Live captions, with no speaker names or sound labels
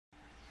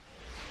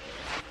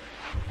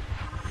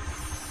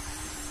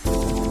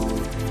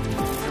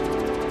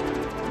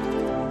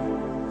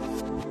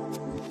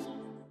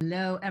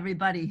Hello,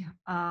 everybody.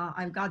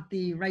 I've got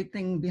the right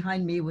thing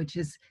behind me, which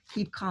is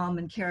keep calm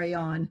and carry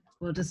on.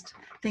 We'll just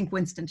think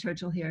Winston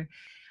Churchill here.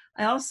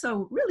 I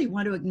also really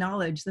want to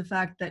acknowledge the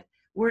fact that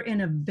we're in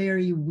a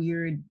very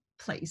weird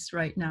place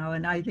right now,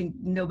 and I think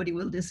nobody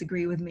will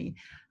disagree with me.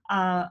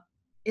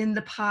 In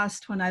the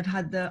past, when I've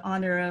had the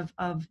honor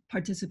of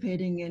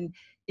participating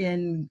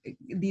in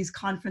these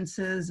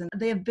conferences, and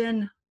they have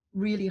been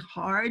really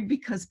hard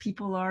because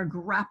people are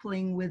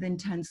grappling with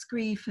intense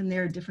grief and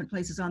they're different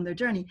places on their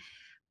journey.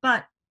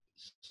 But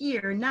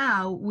here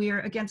now,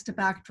 we're against a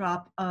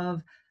backdrop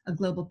of a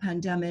global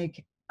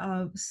pandemic,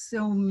 of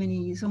so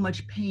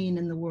much pain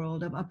in the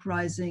world, of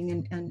uprising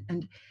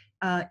and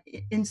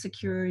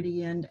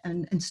insecurity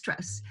and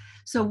stress.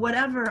 So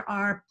whatever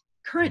our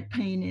current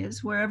pain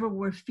is, whatever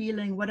we're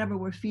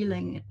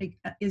feeling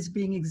is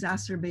being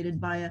exacerbated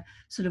by a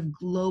sort of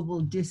global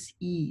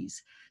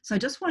dis-ease. So I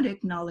just want to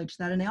acknowledge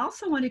that. And I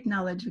also want to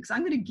acknowledge, because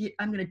I'm going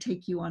to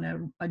take you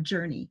on a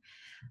journey.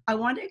 I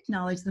want to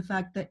acknowledge the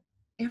fact that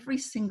every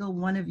single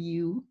one of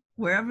you,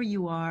 wherever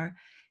you are,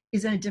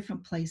 is in a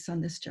different place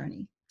on this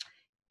journey.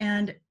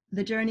 And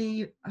the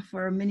journey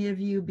for many of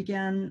you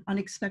began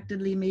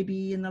unexpectedly,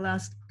 maybe in the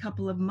last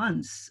couple of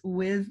months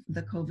with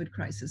the COVID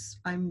crisis.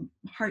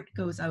 Heart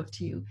goes out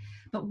to you.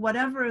 But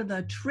whatever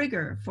the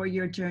trigger for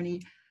your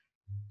journey,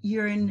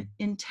 you're in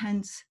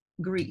intense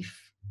grief,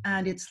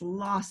 and it's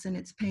loss and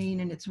it's pain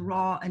and it's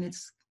raw and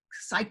it's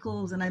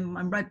cycles. And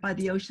I'm right by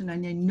the ocean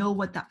and I know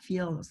what that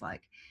feels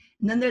like.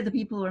 And then there are the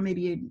people who are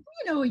maybe,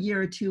 a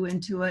year or two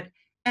into it,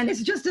 and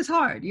it's just as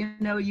hard.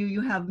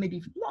 You have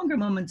maybe longer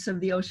moments of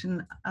the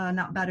ocean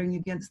not battering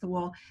against the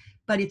wall,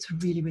 but it's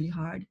really, really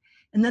hard.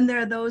 And then there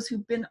are those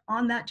who've been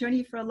on that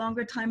journey for a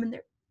longer time, and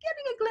they're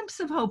getting a glimpse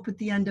of hope at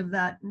the end of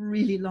that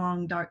really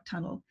long, dark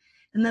tunnel.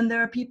 And then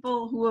there are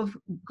people who have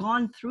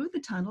gone through the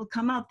tunnel,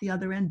 come out the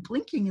other end,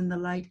 blinking in the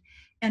light,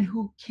 and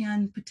who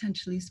can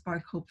potentially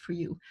spark hope for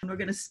you. And we're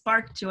going to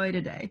spark joy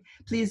today.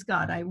 Please,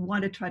 God, I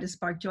want to try to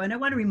spark joy. And I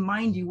want to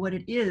remind you what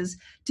it is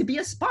to be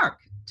a spark,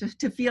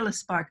 to feel a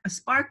spark. A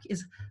spark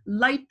is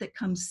light that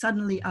comes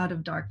suddenly out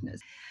of darkness.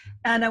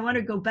 And I want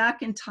to go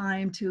back in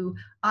time to,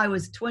 I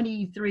was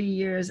 23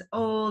 years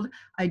old.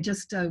 I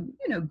just,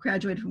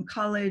 graduated from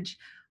college.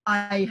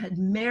 I had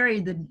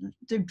married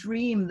the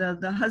dream,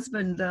 the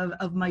husband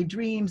of my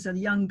dreams, a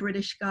young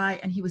British guy,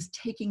 and he was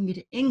taking me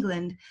to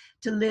England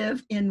to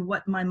live in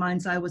what in my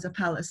mind's eye was a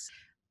palace.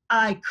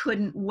 I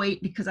couldn't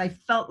wait because I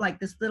felt like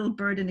this little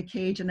bird in a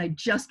cage, and I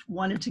just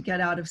wanted to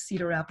get out of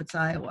Cedar Rapids,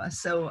 Iowa.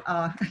 So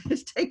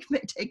take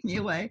me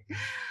away.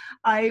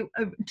 I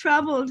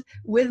traveled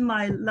with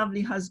my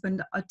lovely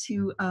husband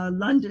to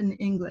London,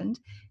 England,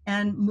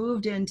 and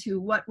moved into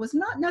what was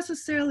not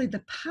necessarily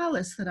the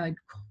palace that I'd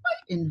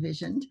quite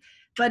envisioned,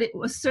 but it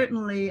was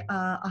certainly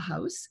a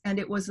house, and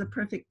it was the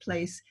perfect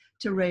place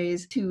to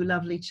raise two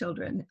lovely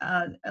children.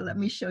 Let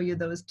me show you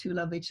those two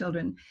lovely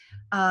children.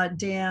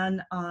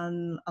 Dan,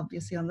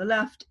 obviously on the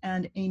left,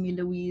 and Amy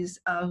Louise,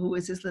 who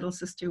is his little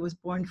sister, was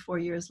born 4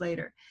 years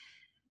later.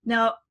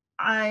 Now,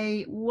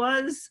 I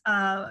was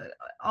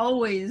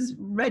always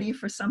ready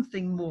for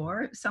something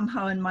more.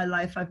 Somehow in my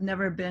life, I've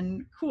never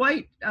been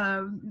quite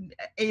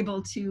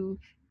able to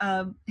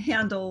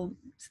handle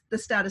the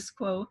status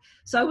quo.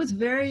 So I was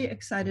very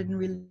excited and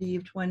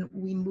relieved when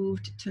we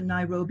moved to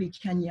Nairobi,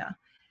 Kenya,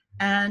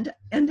 and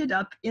ended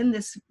up in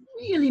this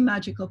really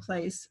magical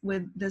place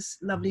with this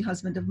lovely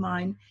husband of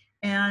mine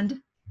and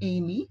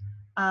Amy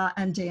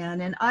and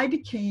Dan. And I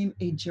became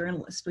a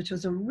journalist, which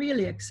was a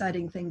really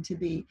exciting thing to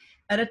be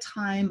at a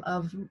time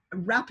of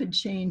rapid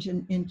change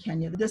in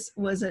Kenya. This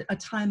was a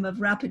time of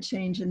rapid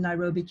change in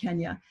Nairobi,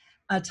 Kenya,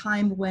 a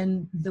time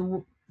when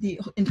the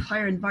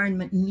entire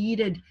environment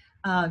needed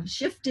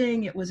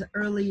shifting. It was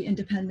early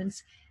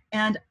independence.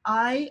 And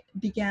I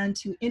began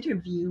to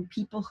interview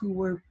people who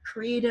were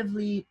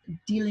creatively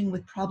dealing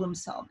with problem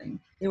solving.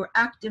 They were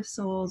active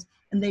souls,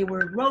 and they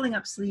were rolling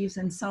up sleeves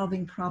and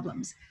solving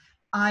problems.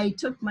 I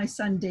took my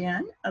son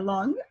Dan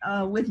along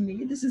with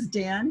me. This is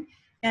Dan.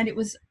 And it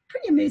was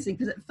pretty amazing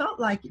because it felt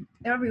like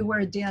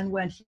everywhere Dan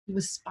went, he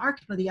was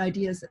sparked by the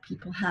ideas that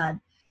people had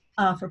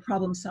for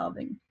problem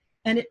solving.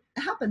 And it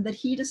happened that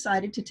he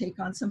decided to take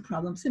on some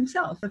problems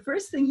himself. The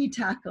first thing he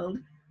tackled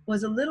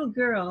was a little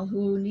girl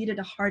who needed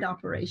a heart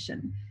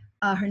operation.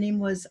 Her name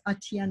was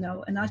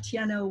Atieno, and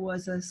Atieno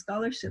was a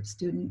scholarship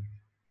student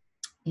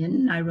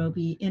in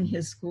Nairobi in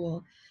his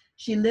school.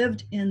 She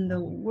lived in the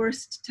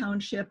worst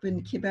township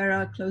in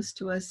Kibera, close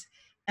to us,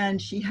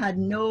 and she had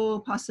no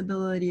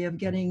possibility of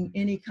getting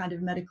any kind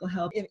of medical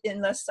help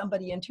unless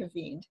somebody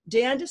intervened.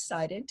 Dan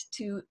decided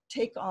to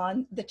take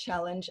on the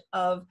challenge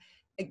of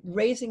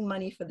raising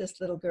money for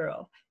this little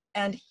girl.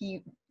 And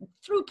he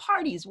threw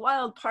parties,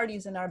 wild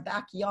parties in our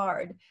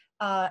backyard,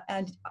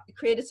 and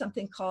created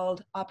something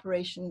called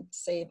Operation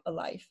Save a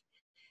Life.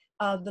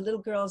 The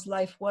little girl's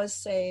life was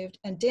saved,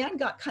 and Dan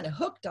got kind of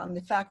hooked on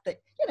the fact that,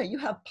 you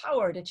have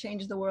power to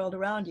change the world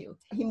around you.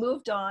 He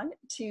moved on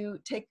to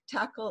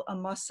tackle a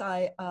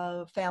Maasai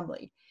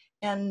family.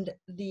 And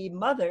the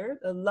mother,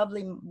 a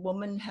lovely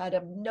woman, had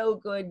a no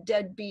good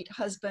deadbeat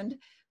husband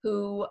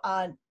who,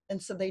 and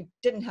so they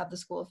didn't have the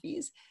school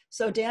fees.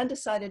 So Dan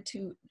decided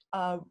to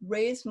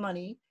raise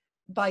money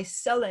by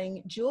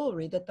selling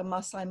jewelry that the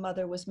Maasai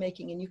mother was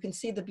making. And you can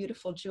see the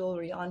beautiful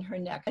jewelry on her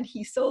neck. And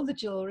he sold the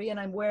jewelry, and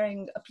I'm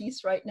wearing a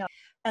piece right now.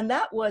 And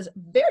that was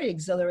very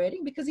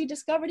exhilarating because he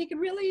discovered he could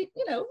really,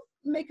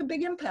 make a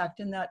big impact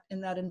in that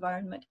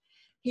environment.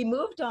 He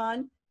moved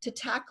on to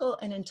tackle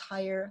an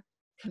entire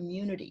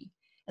community.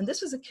 And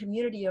this was a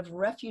community of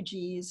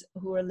refugees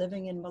who were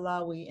living in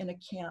Malawi in a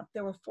camp.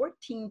 There were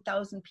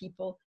 14,000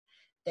 people.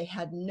 They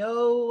had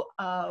no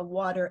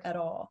water at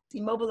all.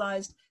 He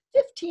mobilized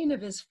 15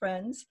 of his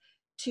friends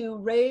to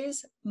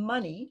raise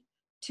money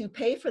to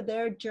pay for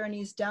their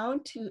journeys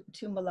down to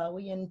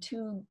Malawi in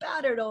two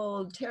battered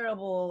old,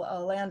 terrible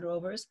Land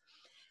Rovers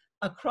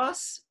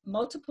across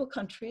multiple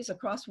countries,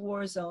 across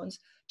war zones,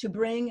 to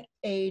bring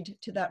aid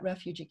to that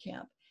refugee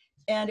camp.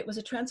 And it was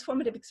a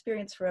transformative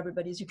experience for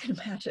everybody, as you can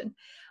imagine.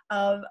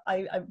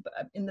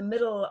 In the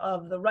middle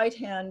of the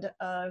right-hand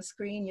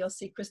screen, you'll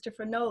see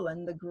Christopher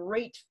Nolan, the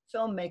great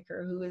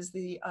filmmaker who is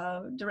the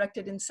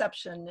directed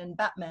Inception and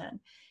Batman.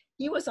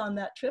 He was on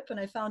that trip, and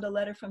I found a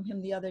letter from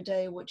him the other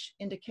day which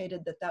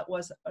indicated that that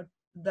was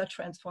the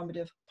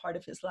transformative part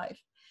of his life.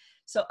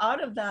 So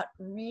out of that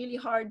really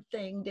hard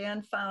thing,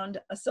 Dan found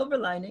a silver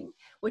lining,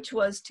 which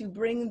was to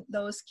bring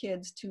those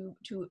kids to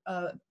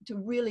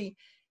really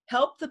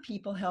help the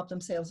people help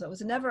themselves. It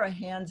was never a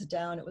hands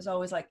down. It was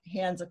always like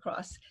hands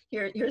across.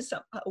 Here's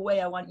a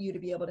way I want you to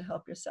be able to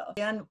help yourself.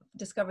 Dan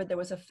discovered there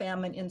was a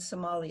famine in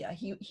Somalia.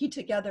 He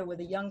together with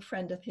a young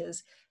friend of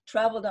his,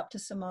 traveled up to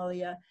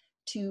Somalia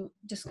to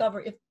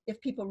discover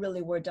if people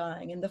really were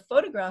dying. And the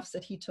photographs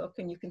that he took,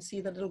 and you can see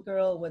the little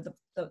girl with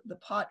the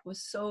pot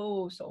was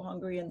so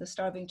hungry, and the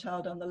starving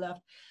child on the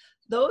left.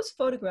 Those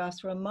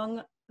photographs were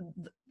among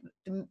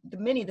the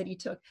many that he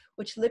took,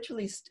 which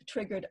literally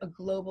triggered a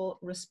global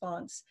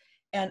response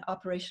and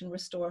Operation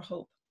Restore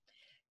Hope.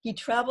 He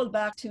traveled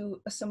back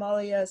to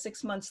Somalia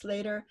 6 months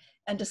later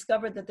and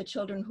discovered that the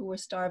children who were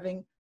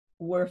starving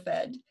were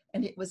fed.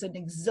 And it was an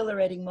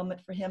exhilarating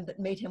moment for him that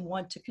made him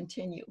want to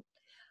continue.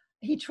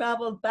 He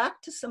traveled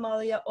back to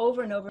Somalia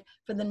over and over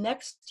for the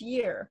next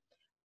year,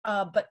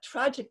 but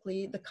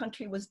tragically, the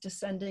country was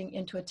descending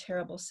into a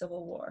terrible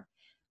civil war.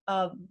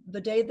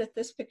 The day that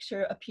this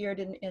picture appeared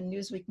in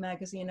Newsweek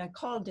magazine, I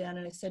called Dan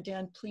and I said,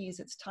 Dan, please,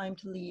 it's time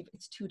to leave.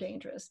 It's too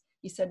dangerous.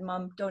 He said,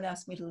 Mom, don't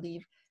ask me to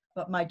leave,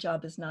 but my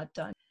job is not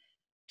done.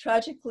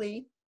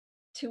 Tragically,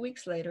 2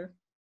 weeks later,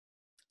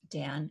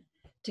 Dan,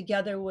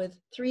 together with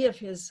 3 of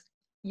his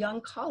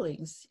young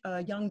colleagues,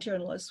 young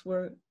journalists,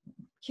 were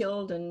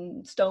killed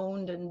and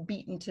stoned and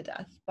beaten to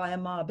death by a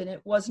mob. And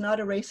it was not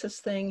a racist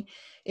thing.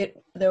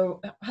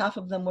 Half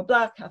of them were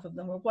Black, half of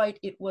them were white.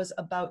 It was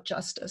about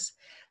justice.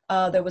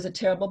 There was a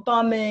terrible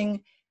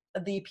bombing.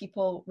 The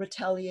people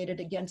retaliated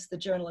against the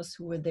journalists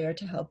who were there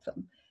to help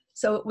them.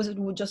 So it was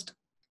just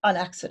an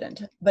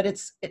accident, but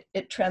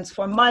it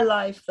transformed my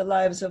life, the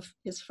lives of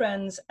his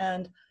friends,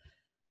 and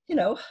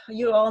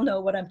you all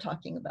know what I'm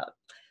talking about.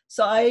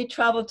 So I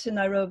traveled to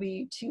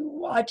Nairobi to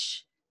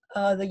watch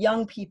the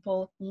young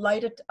people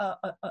light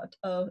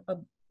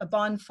a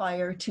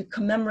bonfire to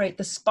commemorate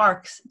the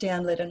sparks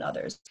Dan lit and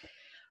others.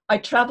 I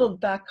traveled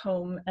back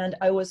home and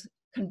I was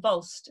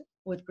convulsed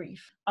with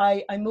grief.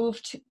 I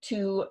moved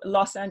to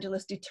Los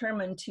Angeles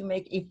determined to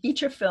make a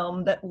feature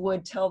film that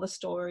would tell the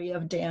story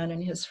of Dan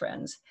and his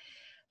friends.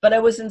 But I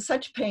was in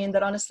such pain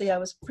that honestly I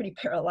was pretty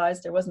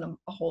paralyzed. There wasn't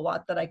a whole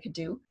lot that I could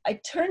do.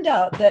 It turned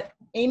out that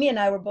Amy and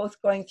I were both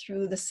going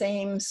through the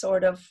same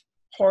sort of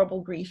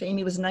horrible grief.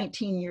 Amy was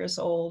 19 years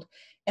old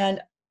and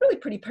really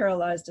pretty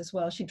paralyzed as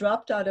well. She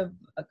dropped out of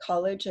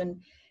college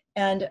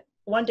and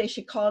one day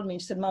she called me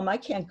and she said, Mom, I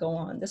can't go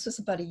on. This was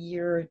about a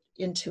year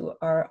into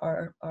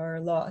our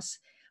loss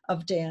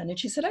of Dan. And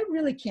she said, I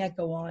really can't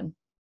go on.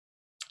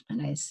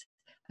 And I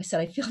said,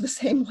 I feel the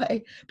same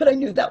way, but I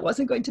knew that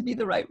wasn't going to be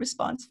the right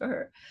response for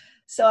her.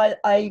 So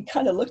I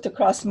kind of looked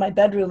across my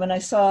bedroom and I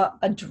saw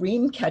a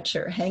dream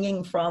catcher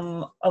hanging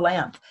from a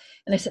lamp.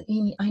 And I said,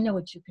 Amy, I know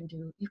what you can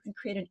do. You can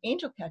create an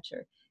angel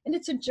catcher. And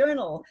it's a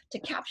journal to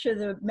capture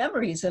the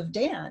memories of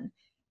Dan.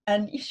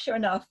 And sure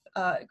enough,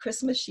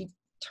 Christmas, she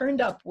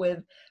turned up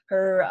with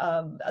her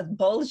a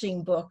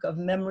bulging book of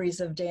memories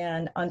of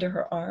Dan under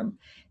her arm.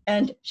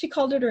 And she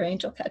called it her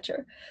angel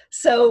catcher.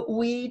 So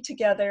we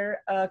together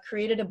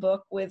created a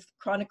book with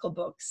Chronicle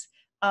Books,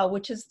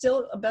 which is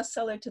still a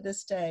bestseller to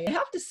this day. I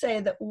have to say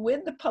that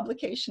with the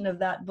publication of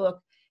that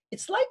book,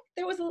 it's like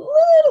there was a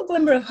little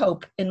glimmer of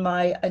hope in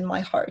my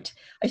heart.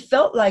 I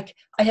felt like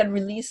I had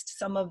released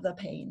some of the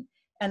pain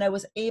and I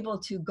was able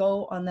to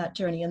go on that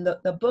journey. And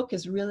the book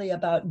is really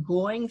about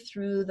going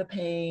through the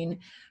pain,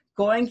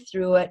 going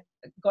through it,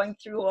 going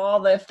through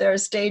if there are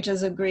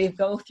stages of grief,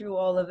 go through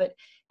all of it,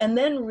 and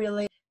then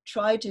really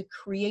try to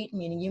create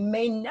meaning. You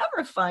may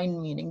never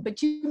find meaning,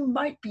 but you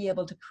might be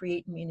able to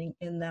create meaning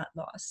in that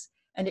loss.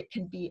 And it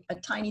can be a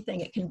tiny thing.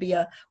 It can be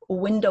a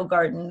window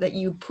garden that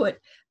you put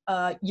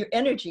your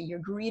energy, your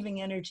grieving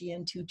energy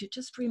into, to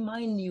just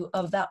remind you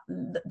of that,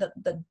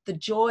 the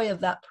joy of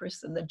that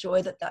person, the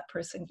joy that that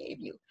person gave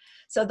you.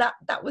 So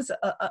that was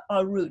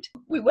a route.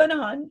 We went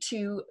on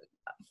to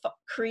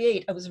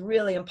create. It was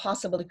really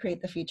impossible to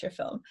create the feature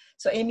film.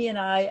 So Amy and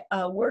I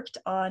worked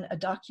on a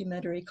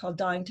documentary called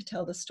Dying to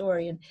Tell the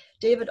Story. And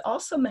David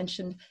also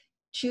mentioned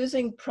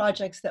choosing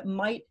projects that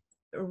might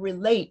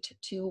relate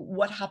to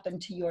what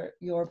happened to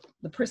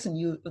the person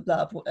you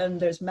love. And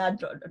there's Mad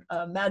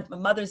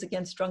Mothers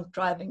Against Drunk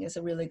Driving is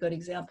a really good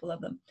example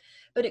of them.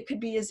 But it could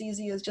be as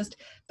easy as just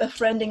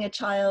befriending a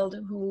child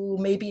who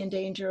may be in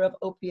danger of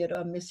opiate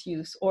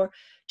misuse, or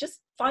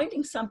just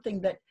finding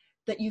something that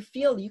you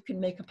feel you can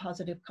make a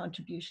positive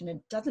contribution.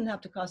 It doesn't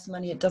have to cost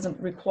money. It doesn't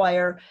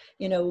require,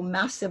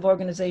 massive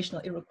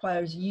organizational. It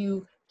requires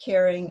you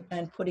caring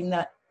and putting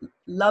that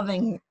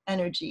loving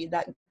energy,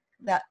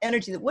 that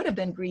energy that would have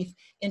been grief,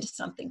 into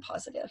something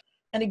positive.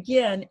 And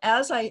again,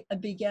 as I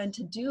began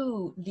to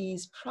do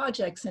these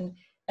projects and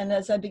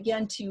as I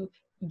began to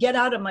get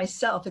out of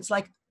myself, it's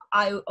like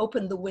I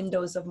opened the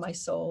windows of my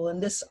soul.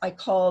 And this I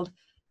called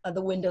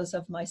the windows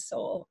of my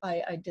soul.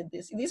 I did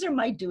this. These are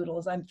my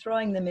doodles. I'm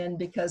throwing them in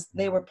because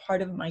they were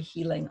part of my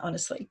healing,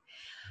 honestly.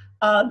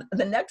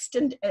 The next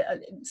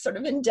sort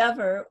of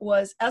endeavor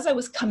was, as I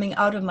was coming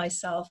out of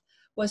myself,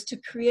 was to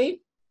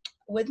create,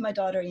 with my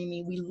daughter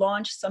Amy, we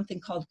launched something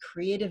called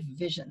Creative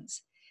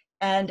Visions.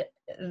 And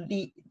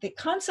the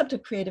concept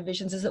of Creative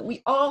Visions is that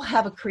we all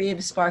have a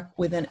creative spark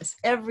within us.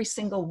 Every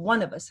single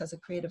one of us has a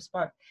creative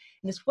spark.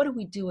 And it's, what do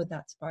we do with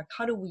that spark?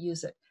 How do we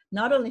use it?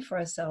 Not only for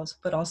ourselves,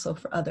 but also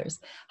for others.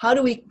 How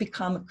do we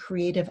become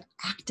creative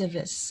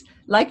activists,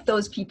 like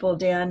those people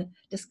Dan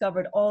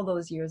discovered all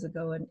those years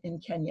ago in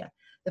Kenya?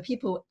 The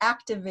people who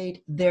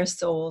activate their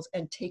souls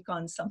and take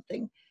on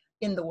something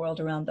in the world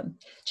around them.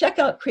 Check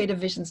out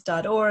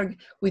creativevisions.org.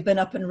 We've been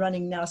up and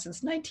running now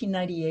since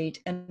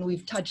 1998, and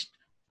we've touched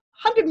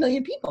 100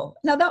 million people.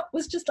 Now that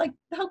was just like,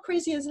 how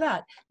crazy is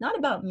that? Not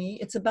about me.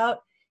 It's about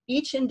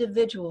each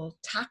individual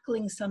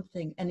tackling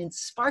something and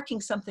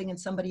sparking something in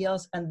somebody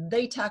else, and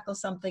they tackle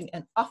something,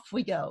 and off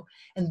we go.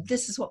 And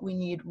this is what we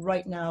need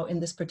right now in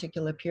this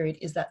particular period,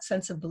 is that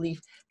sense of belief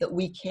that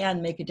we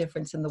can make a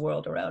difference in the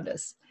world around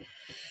us.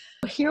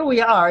 Here we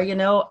are,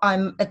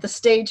 I'm at the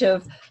stage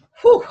of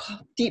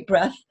deep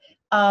breath.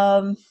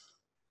 And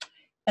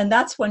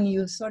that's when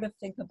you sort of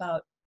think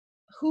about,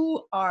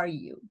 who are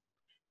you?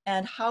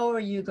 And how are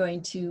you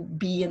going to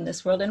be in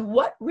this world? And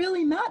what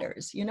really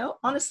matters?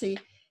 Honestly,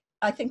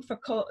 I think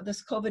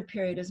this COVID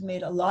period has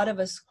made a lot of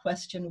us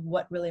question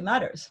what really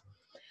matters.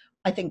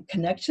 I think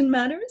connection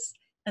matters.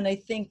 And I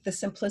think the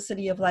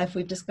simplicity of life,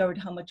 we've discovered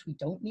how much we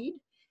don't need.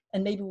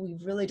 And maybe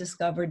we've really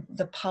discovered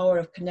the power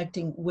of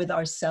connecting with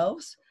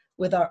ourselves,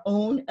 with our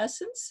own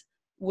essence,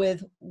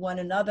 with one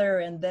another,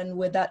 and then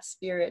with that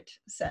spirit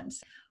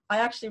sense. I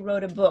actually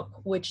wrote a book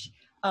which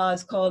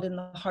is called In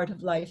the Heart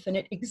of Life, and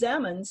it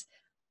examines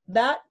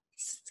that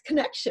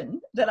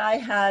connection that I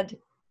had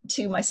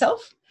to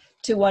myself,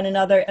 to one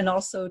another, and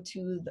also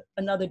to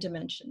another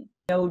dimension.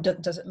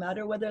 Does it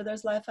matter whether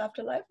there's life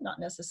after life? Not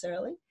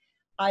necessarily.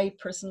 I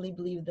personally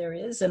believe there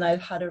is, and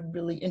I've had a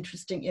really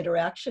interesting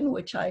interaction,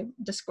 which I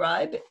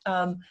describe,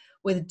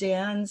 with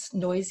Dan's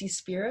noisy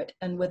spirit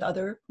and with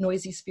other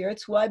noisy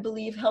spirits who I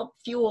believe help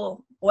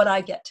fuel what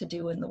I get to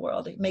do in the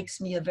world. It makes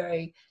me a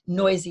very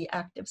noisy,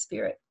 active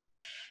spirit.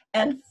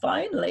 And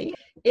finally,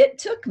 it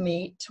took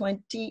me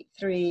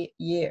 23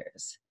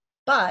 years,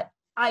 but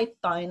I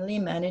finally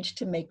managed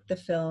to make the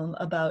film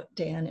about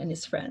Dan and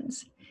his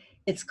friends.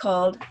 It's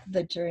called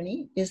The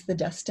Journey is the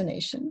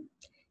Destination.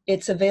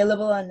 It's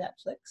available on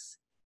Netflix.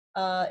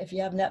 If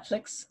you have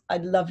Netflix,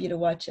 I'd love you to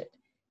watch it.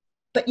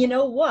 But you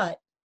know what?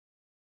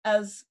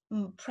 As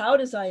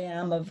proud as I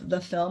am of the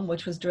film,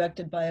 which was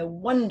directed by a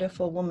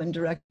wonderful woman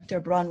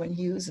director, Bronwyn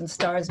Hughes, and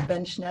stars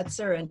Ben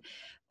Schnetzer,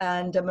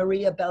 and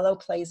Maria Bello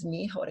plays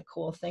me. What a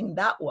cool thing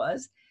that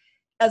was.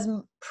 As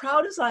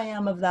proud as I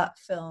am of that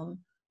film,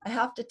 I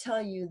have to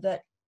tell you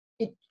that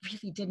it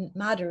really didn't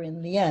matter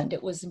in the end.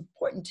 It was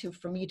important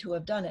for me to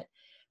have done it.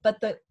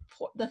 But the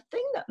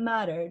thing that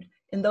mattered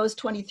in those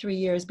 23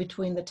 years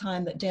between the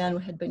time that Dan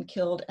had been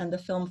killed and the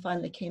film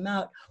finally came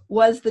out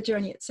was the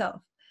journey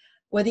itself.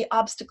 Were the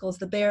obstacles,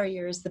 the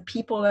barriers, the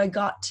people I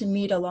got to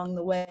meet along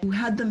the way who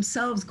had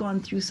themselves gone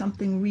through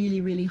something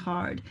really, really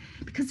hard.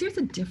 Because there's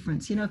a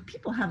difference, if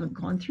people haven't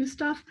gone through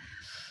stuff,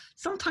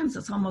 sometimes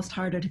it's almost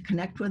harder to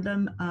connect with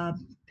them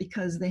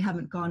because they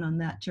haven't gone on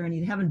that journey.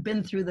 They haven't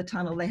been through the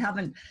tunnel. They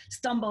haven't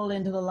stumbled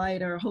into the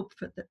light or hoped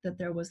that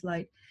there was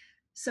light.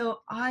 So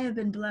I have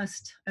been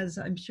blessed, as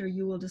I'm sure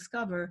you will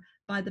discover,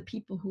 by the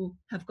people who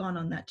have gone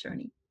on that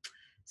journey.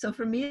 So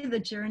for me, the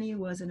journey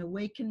was an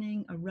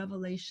awakening, a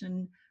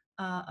revelation,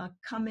 a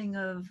coming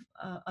of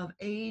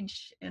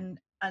age, and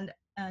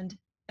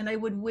I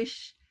would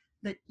wish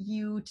that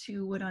you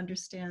too would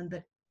understand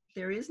that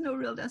there is no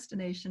real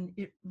destination.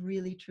 It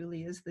really,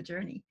 truly is the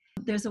journey.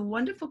 There's a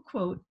wonderful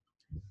quote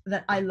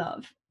that I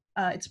love.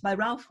 It's by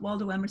Ralph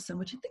Waldo Emerson,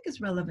 which I think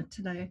is relevant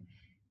today.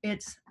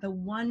 It's the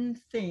one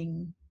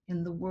thing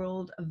in the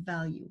world of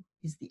value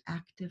is the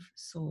active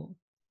soul,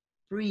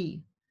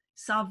 free,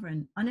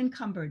 sovereign,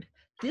 unencumbered.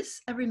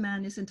 This every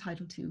man is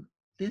entitled to.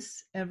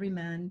 This every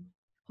man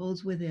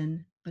holds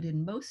within, but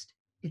in most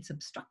it's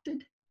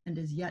obstructed and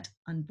is yet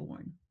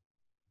unborn.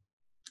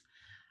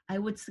 I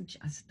would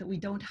suggest that we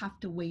don't have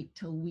to wait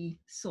till we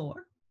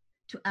soar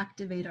to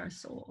activate our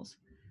souls,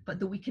 but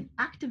that we can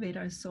activate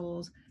our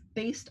souls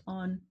based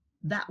on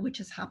that which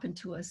has happened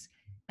to us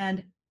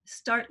and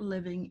start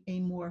living a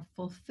more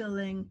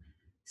fulfilling,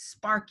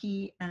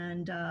 sparky,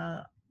 and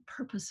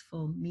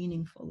purposeful,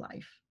 meaningful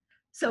life.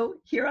 So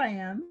here I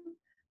am,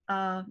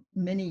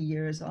 many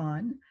years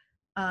on,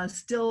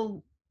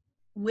 still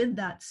with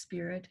that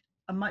spirit,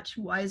 a much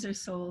wiser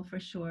soul for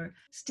sure,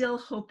 still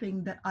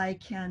hoping that I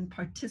can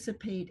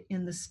participate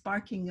in the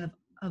sparking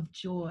of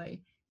joy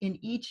in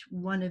each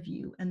one of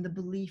you and the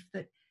belief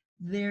that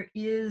there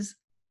is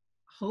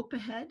hope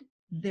ahead,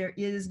 there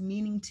is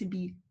meaning to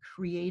be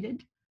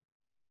created,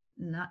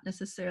 not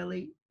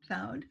necessarily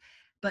found,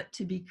 but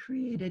to be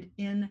created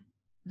in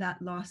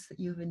that loss that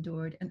you've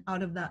endured. And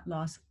out of that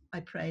loss, I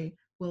pray,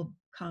 will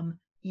come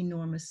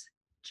enormous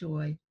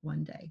joy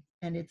one day.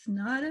 And it's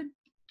not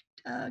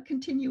a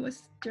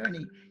continuous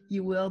journey.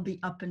 You will be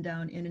up and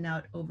down, in and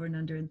out, over and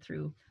under and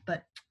through.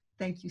 But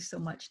thank you so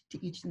much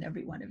to each and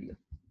every one of you.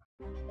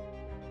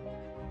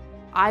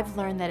 I've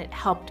learned that it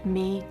helped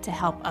me to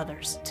help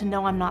others, to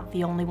know I'm not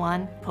the only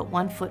one, put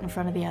one foot in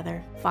front of the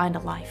other, find a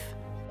life.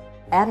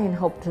 Adding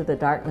hope to the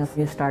darkness,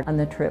 you start on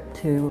the trip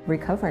to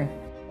recovery.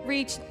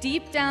 Reach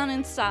deep down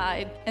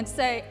inside and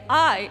say,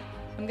 I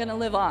am going to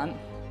live on.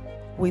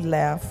 We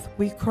laugh,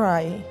 we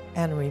cry,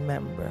 and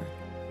remember.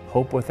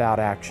 Hope without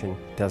action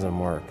doesn't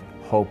work.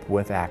 Hope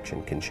with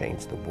action can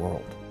change the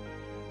world.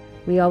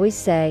 We always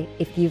say,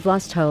 if you've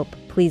lost hope,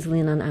 please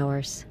lean on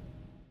ours.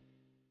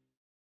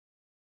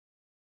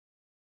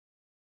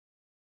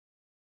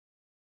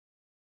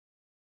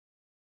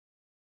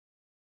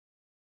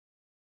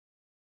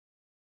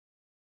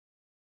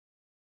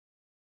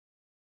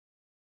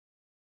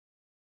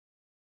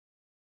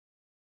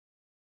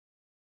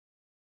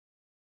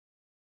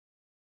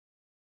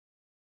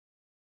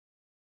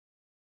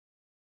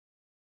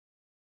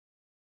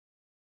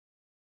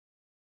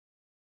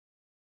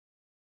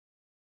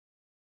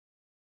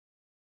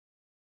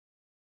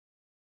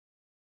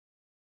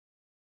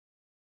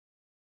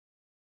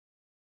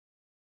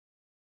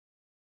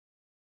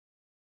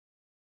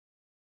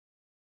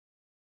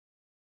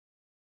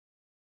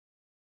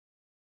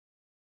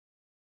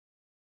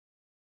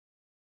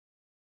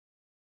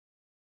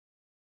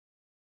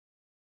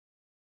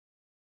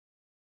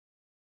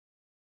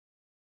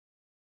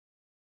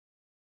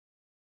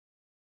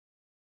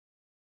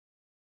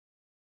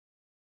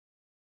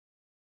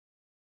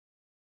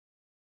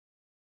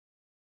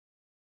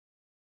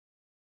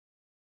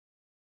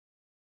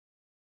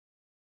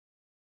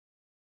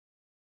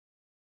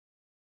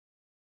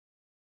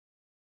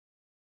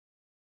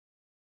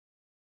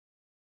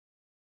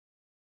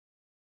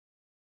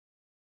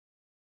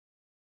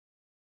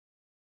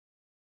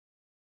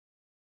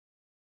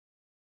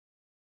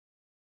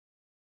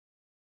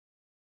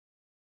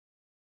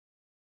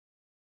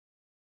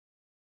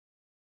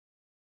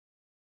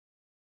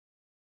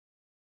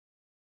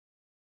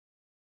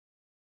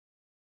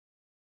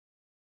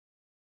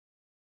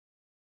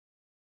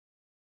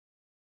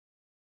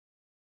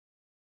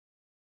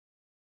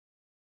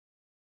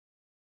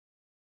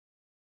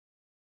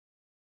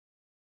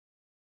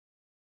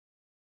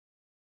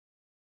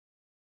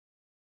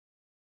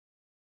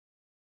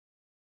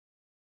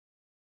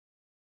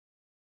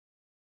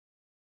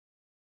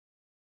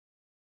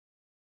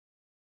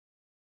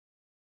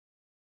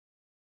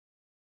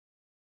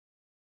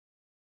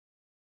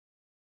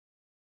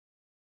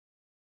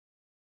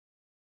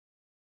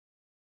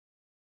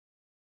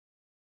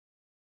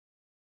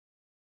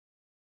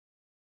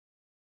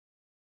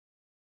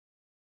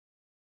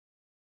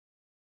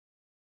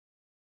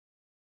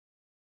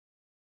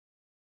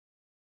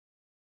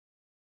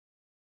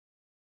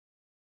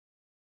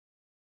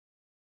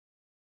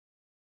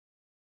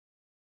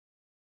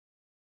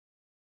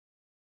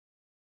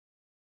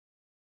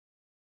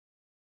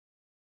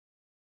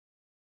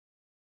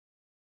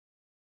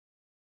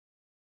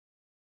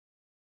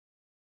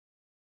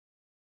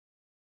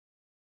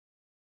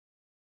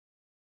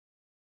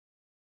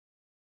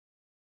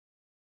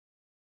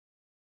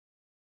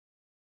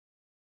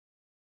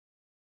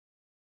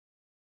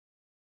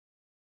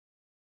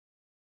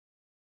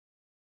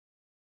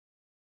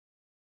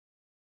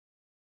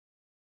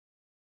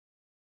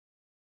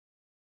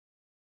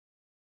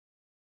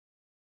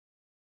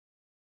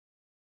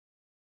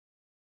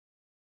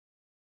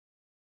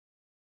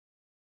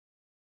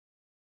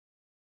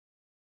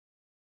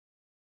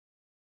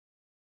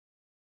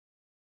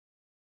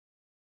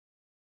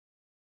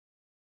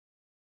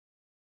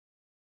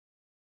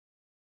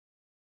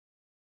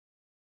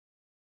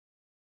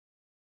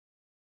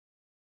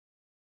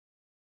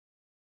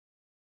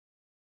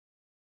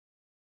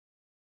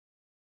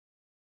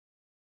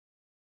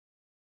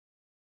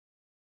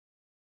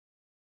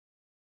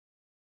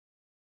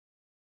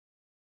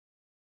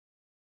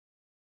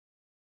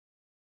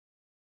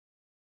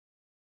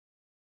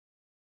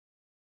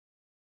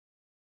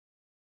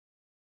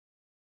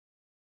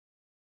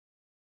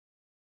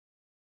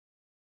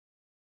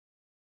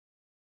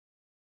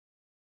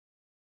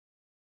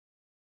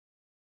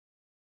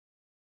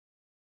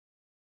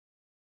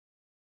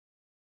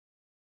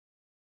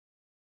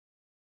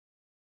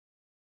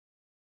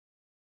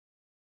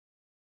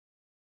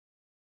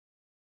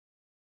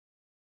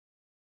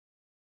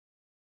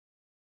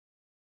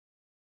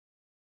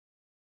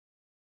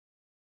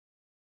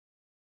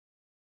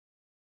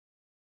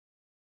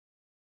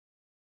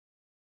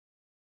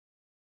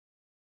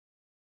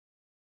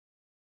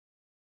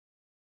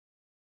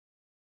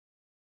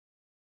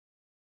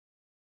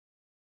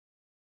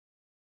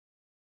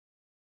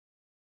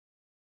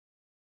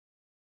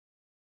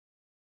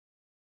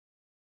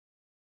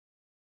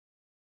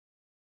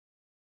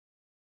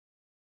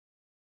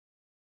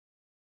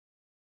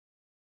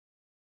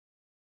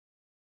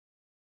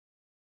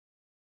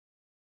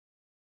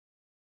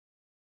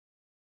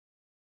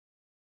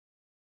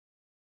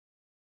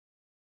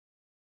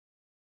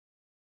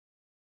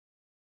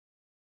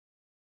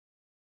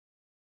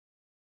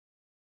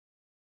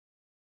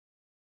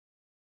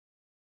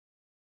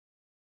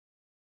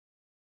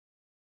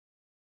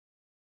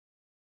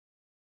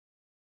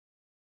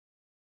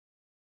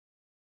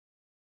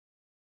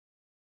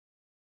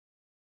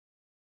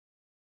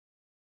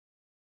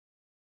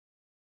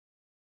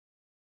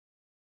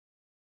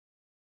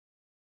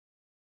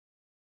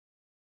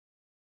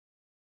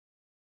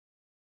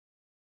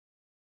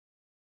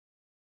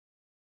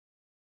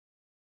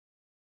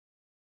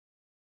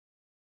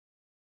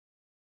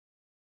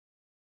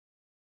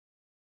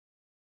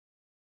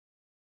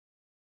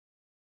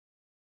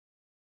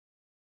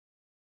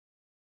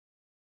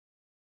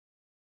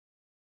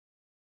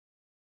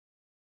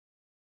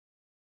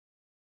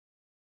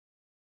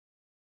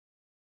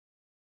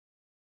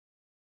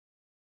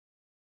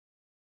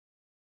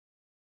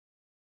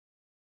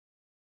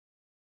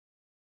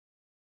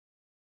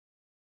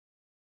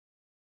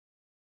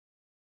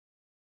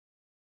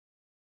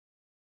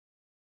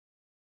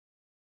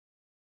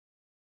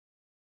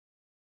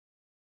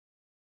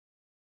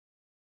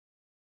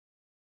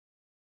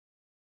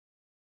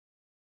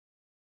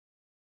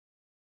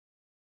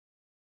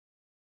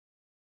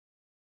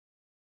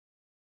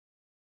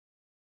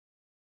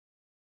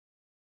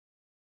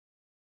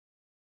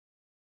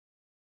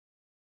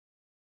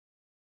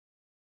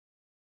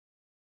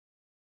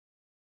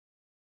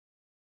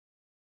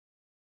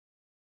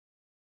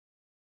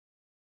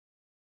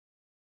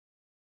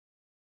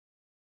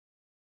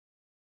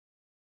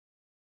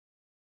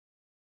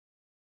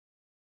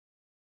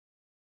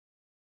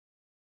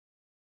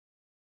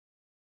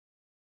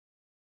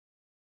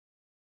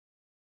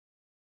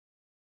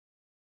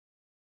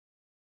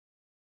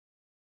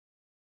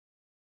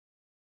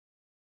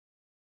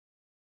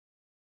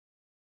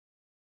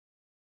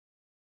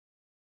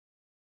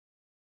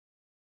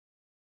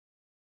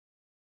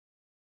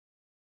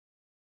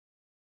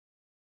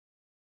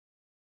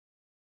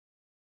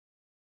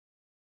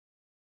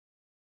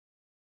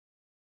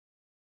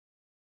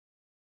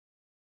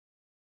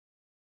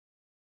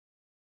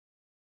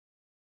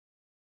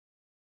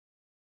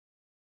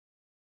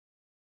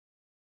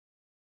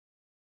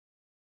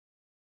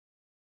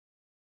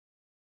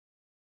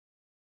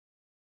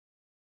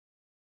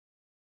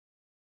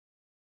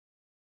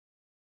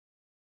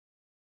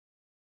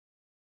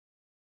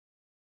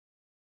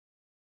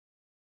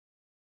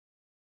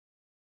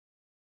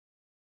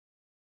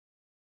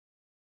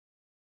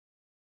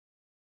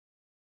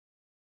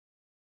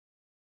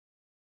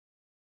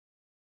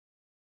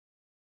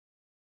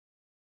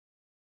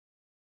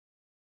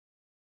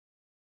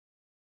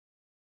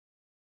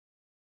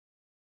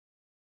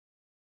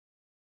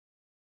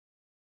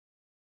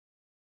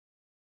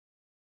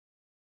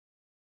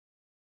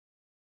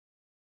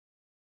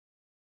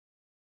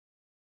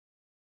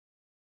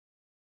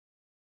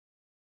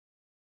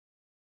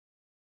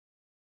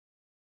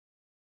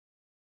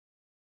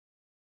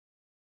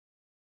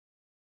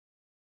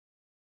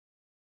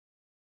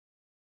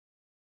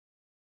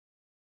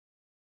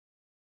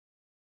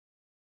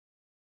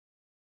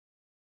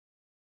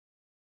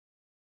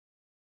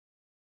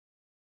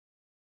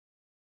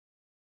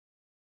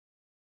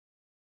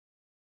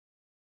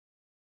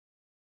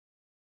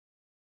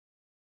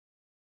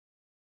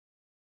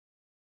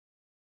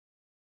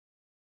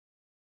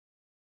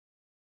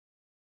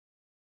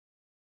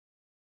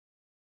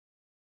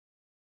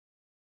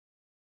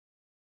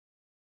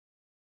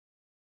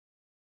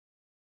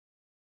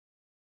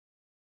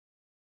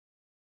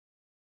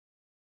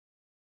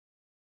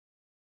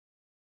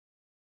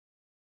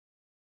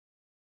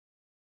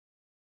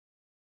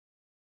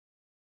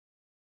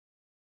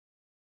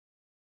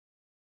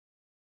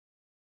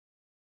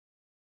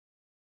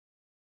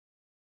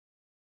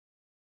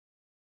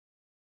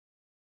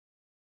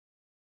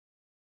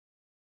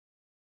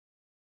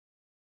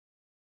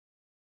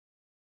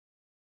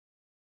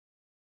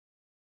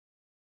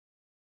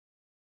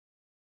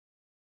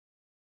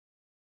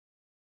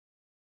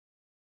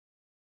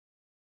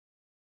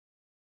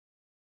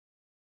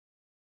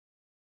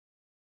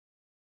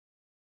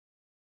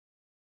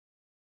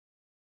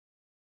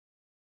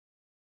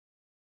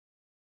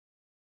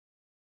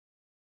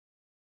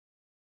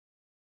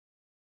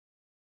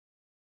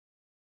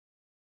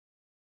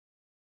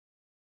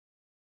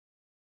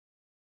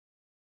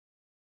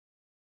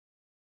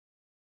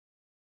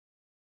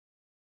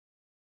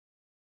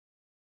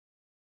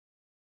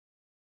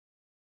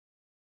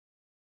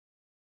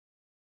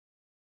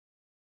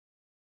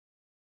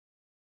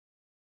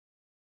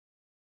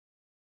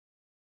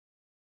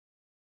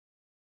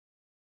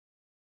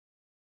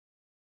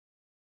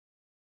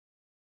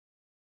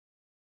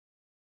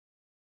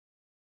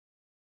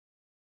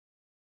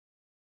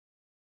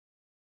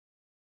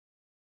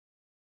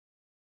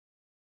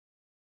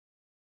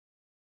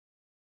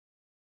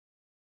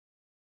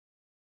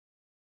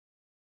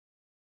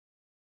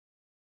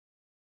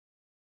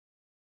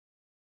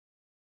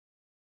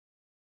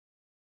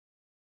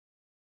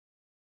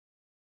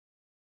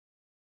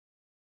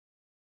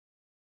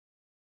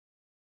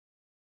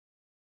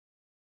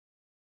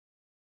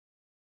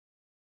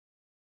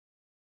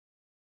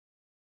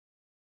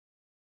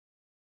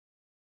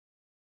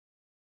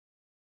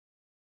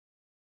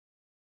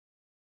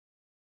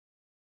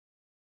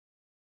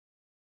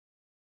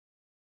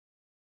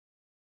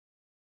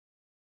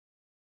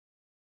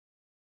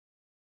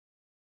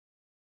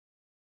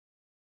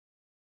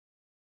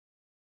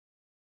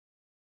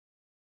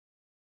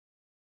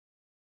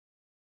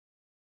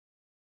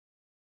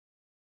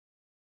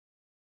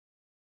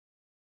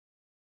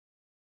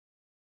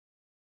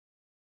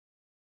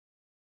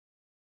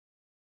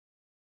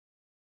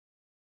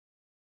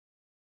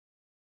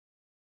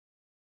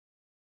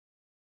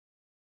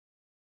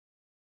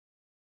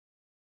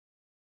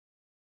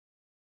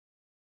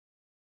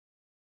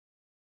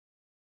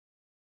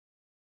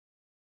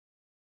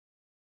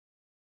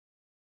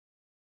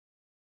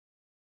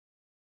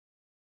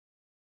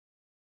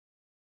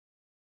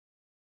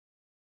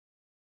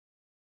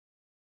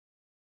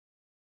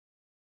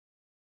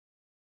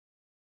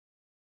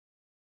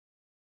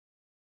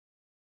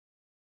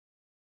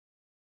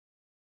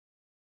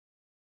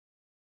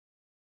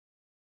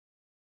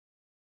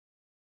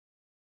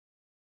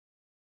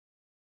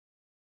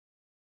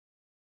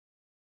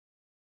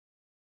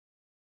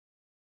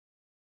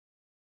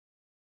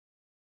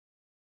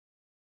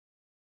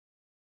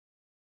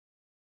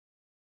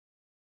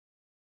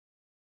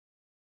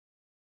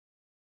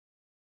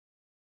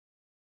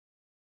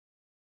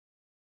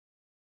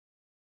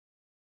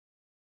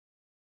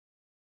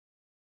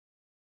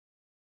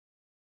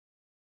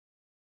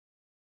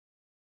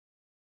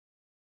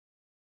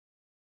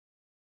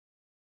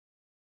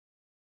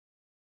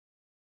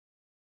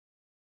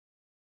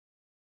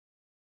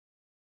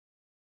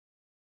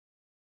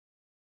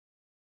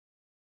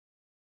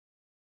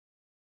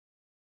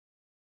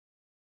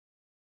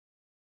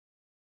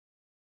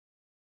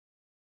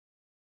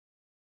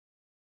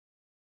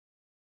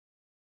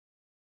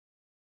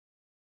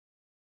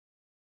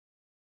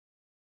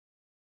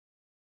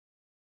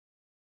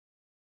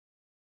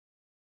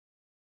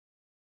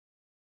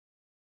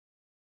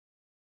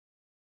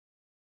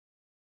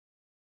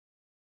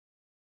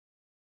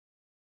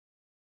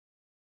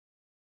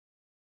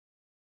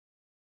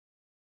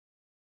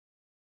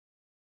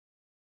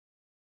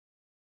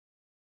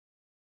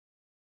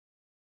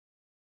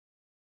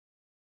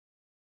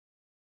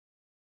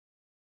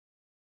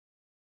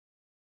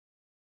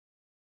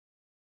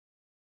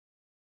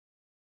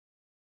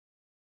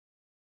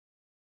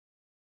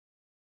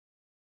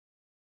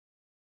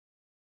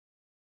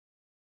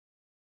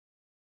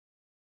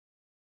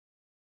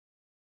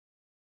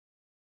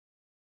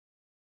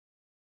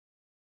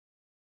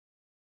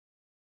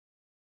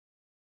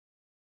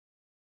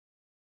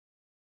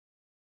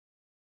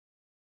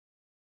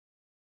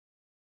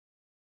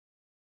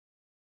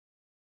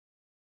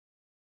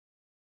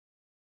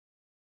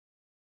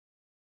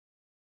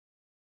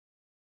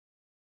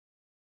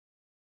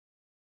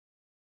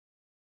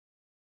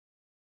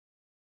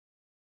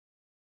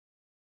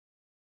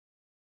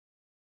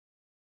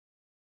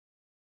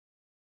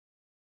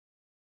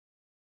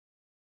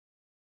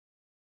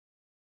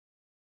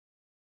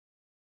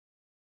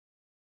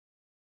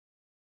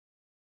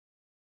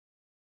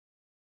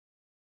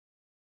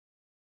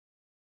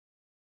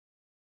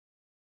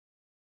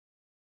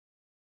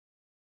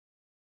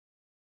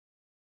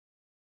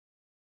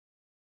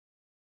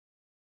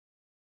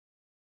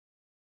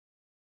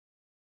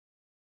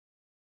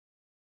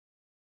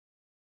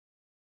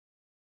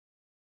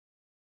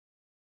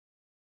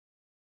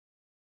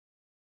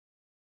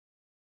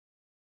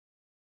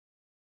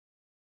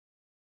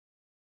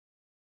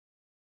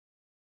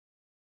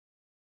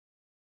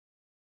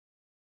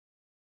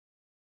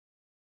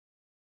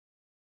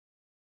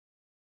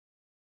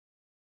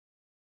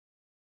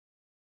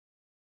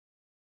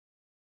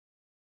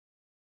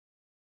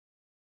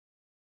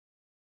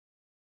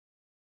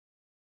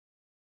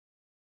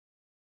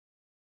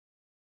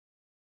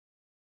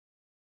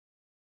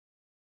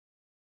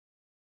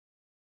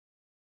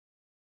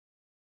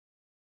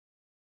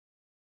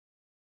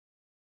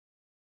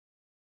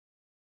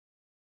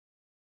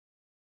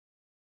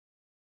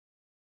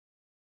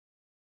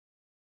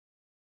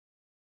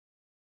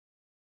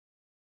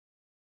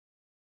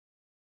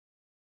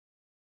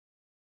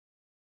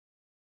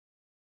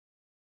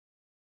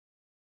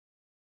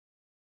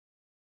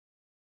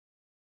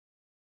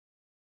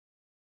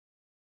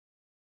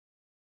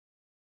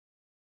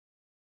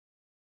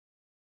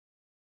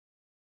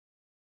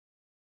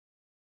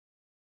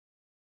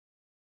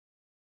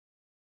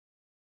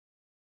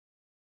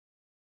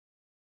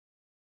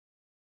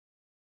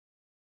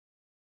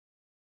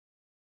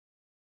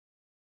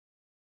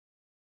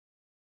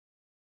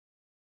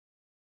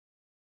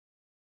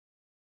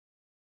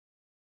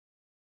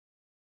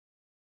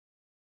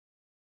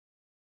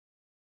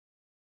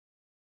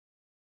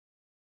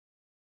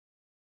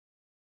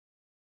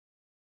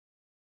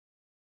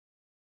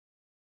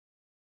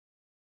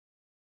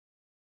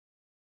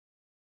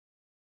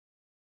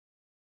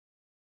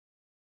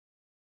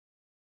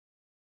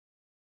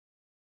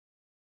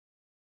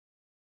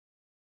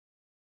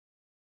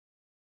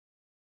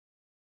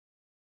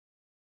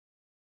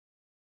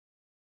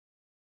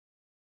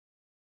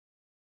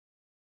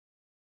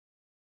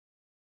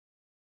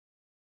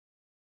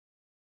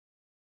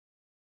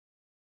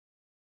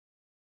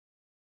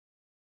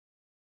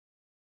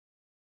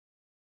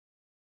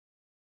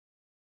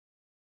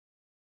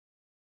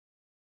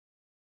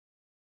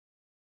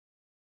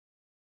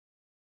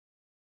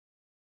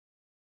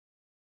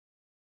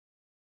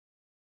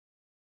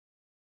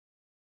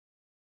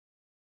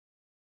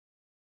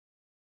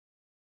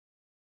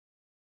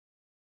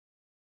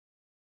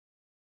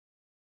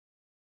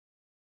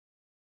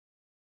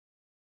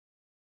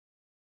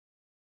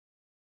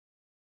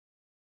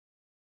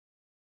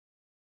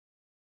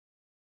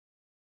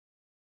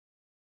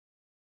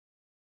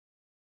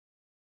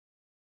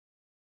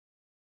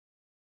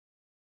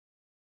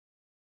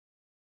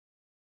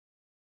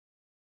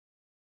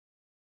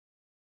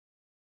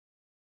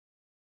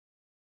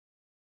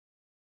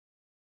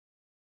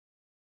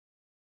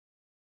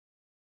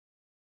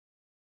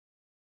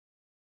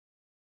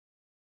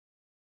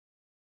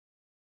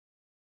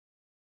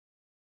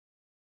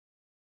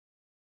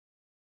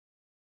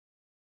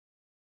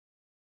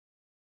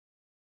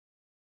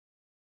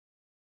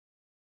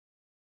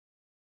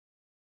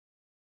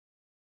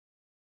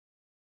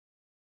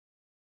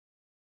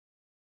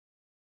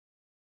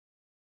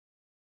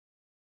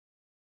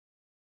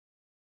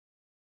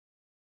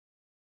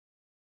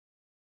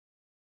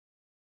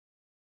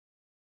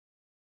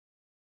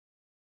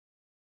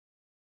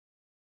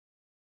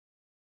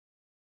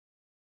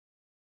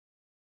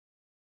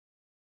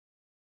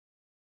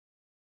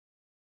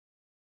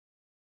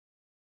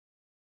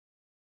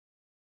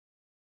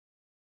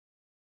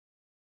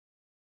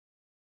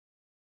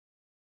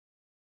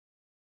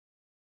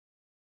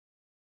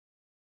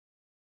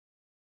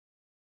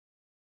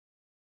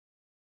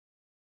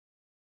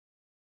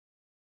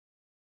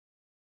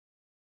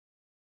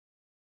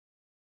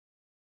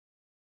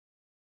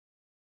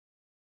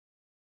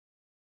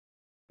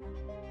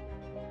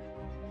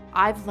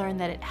 I've learned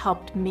that it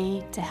helped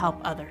me to help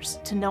others,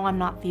 to know I'm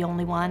not the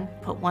only one,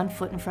 put one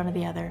foot in front of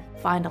the other,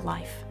 find a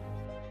life.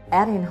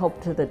 Adding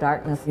hope to the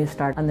darkness, you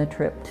start on the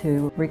trip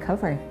to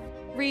recovery.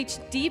 Reach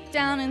deep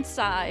down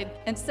inside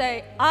and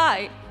say,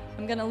 I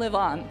am going to live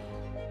on.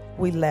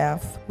 We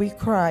laugh, we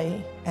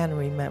cry, and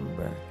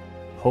remember.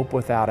 Hope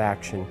without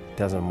action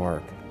doesn't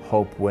work.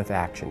 Hope with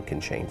action can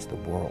change the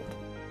world.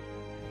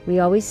 We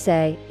always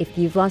say, if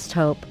you've lost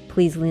hope,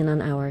 please lean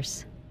on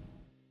ours.